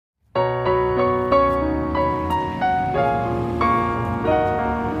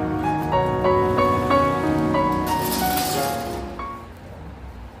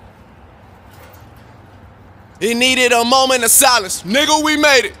It needed a moment of silence. Nigga, we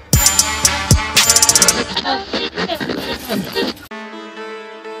made it.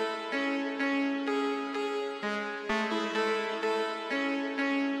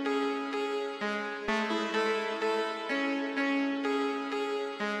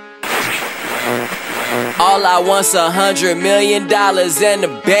 All I want's $100 million and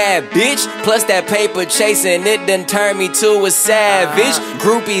a bad bitch. Plus that paper chasing, it done turned me to a savage.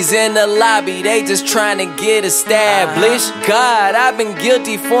 Groupies in the lobby, they just trying to get established. God, I've been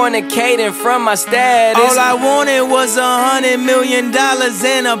guilty fornicating from my status. All I wanted was $100 million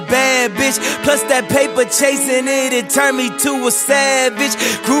and a bad bitch. Plus that paper chasing, it turned me to a savage.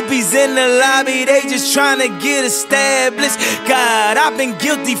 Groupies in the lobby, they just trying to get established. God, I've been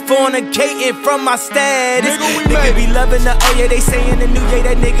guilty fornicating from my status. Nigga be loving the oh yeah, they saying the new yeah,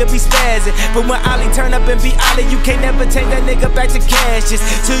 that nigga be spazzing. But when Ollie turn up and be Ollie, you can't never change that nigga back to cashes.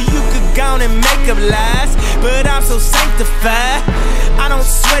 So you could go on and make up lies, but I'm so sanctified, I don't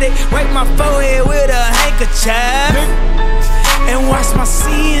sweat it, wipe my forehead with a handkerchief and wash my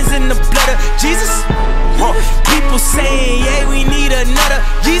sins in the blood of Jesus. People saying, yeah, we need another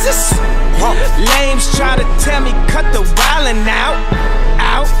Jesus. Lames try to tell me, cut the wildin' out.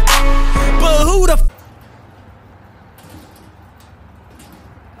 But who the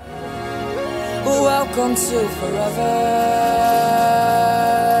welcome to forever.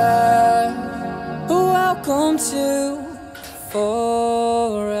 Welcome to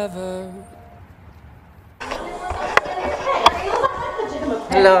forever.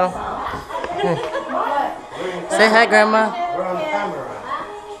 Hello. Say hi, Grandma. We're on camera.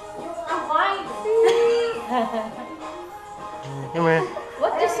 Come here.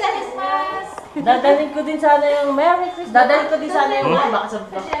 What you say, class? Dadalhin ko din sana yung Merry Christmas. Dadalhin ko din sana yung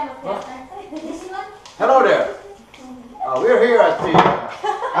Hello there. We're here at the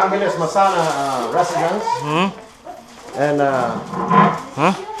Angeles Masana residence. And I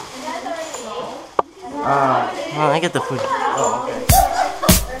get the food. oh, okay.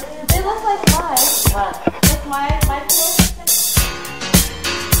 They look like mine. Like my clothes.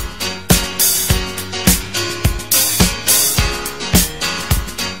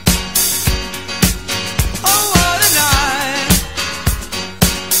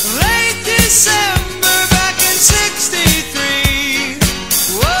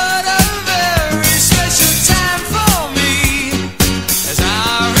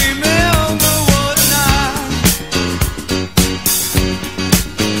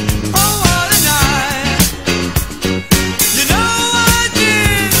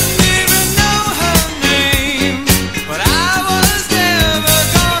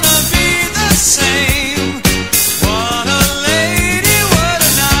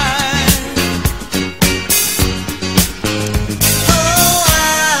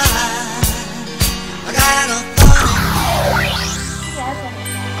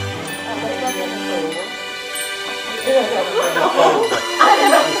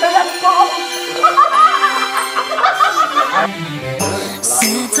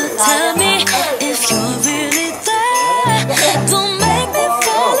 Santa, tell me if you're really there. Don't make me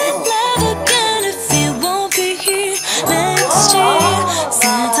fall in love again if you won't be here next year.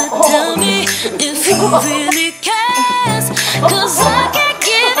 Santa, tell me if you really cares, 'cause I can't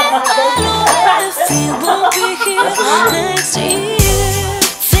give it all away if you won't be here next year.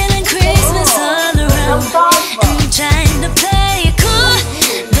 Feeling Christmas all around, I'm trying to play it cool,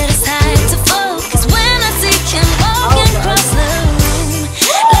 but it's hard to focus when I see him walking across the room.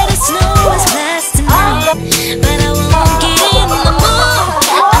 Let it snow is blasting out, but I won't get in the mood.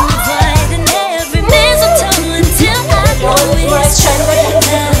 I'm avoiding every mistletoe until I know it's true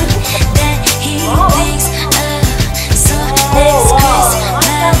that he thinks of. So next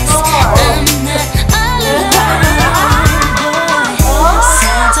Christmas I'm not all alone, boy.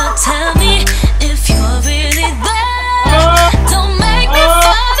 Santa, tell me if you're really there. Don't make me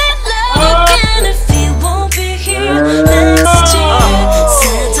fall in love again if he won't be here next year.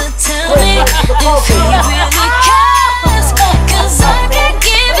 Santa, tell me if he really cares, 'cause I can't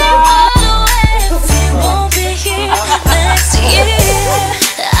give it all away if he won't be here next year.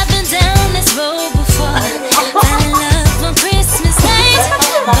 I've been down this road before, fell in love on Christmas night,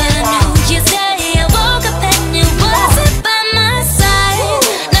 but on New Year's Day I woke up and you wasn't by my side.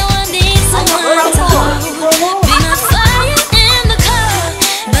 Now I need someone to hold, be my fire in the cold,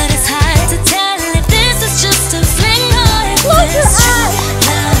 but it's hard to tell if this is just a fling or if it's true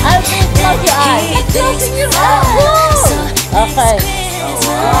love that he thinks of. So next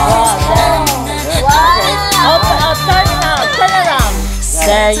Christmas I'm not Turn around.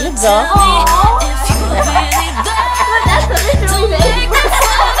 There you go. if you're really there. Don't make me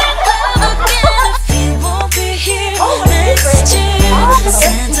fall in love again if he won't be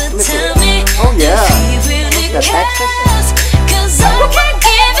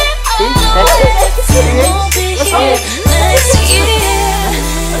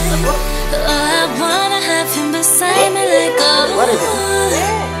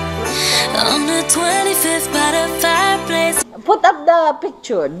 25th by the fireplace. Put up the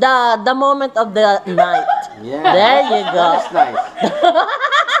picture, the moment of the night. Yeah. There you go. That's nice.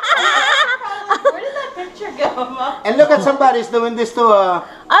 Where did that picture go, Mom? And look at somebody's doing this to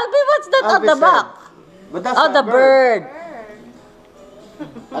Albi, what's that on the Albi back? said. But that's Oh, not the bird.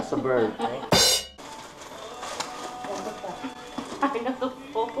 That's a bird.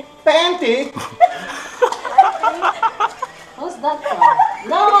 Panty? Who's that from?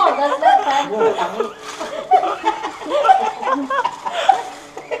 No, that's not family.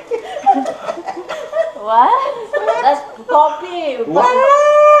 What? That's coffee. What?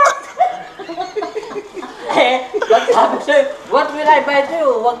 What sabi sa'yo? What will I buy to you?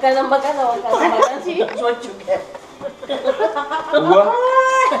 Huwag ka nang magano, huwag ka nang magano. That's what you get. What?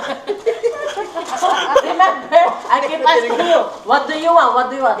 Remember, I keep asking you, what do you want? What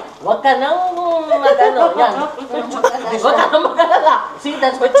do you want? Huwag ka nang magano. Yan. Huwag ka nang magano. See,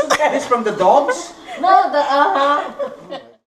 that's what you get. This from the dogs? No,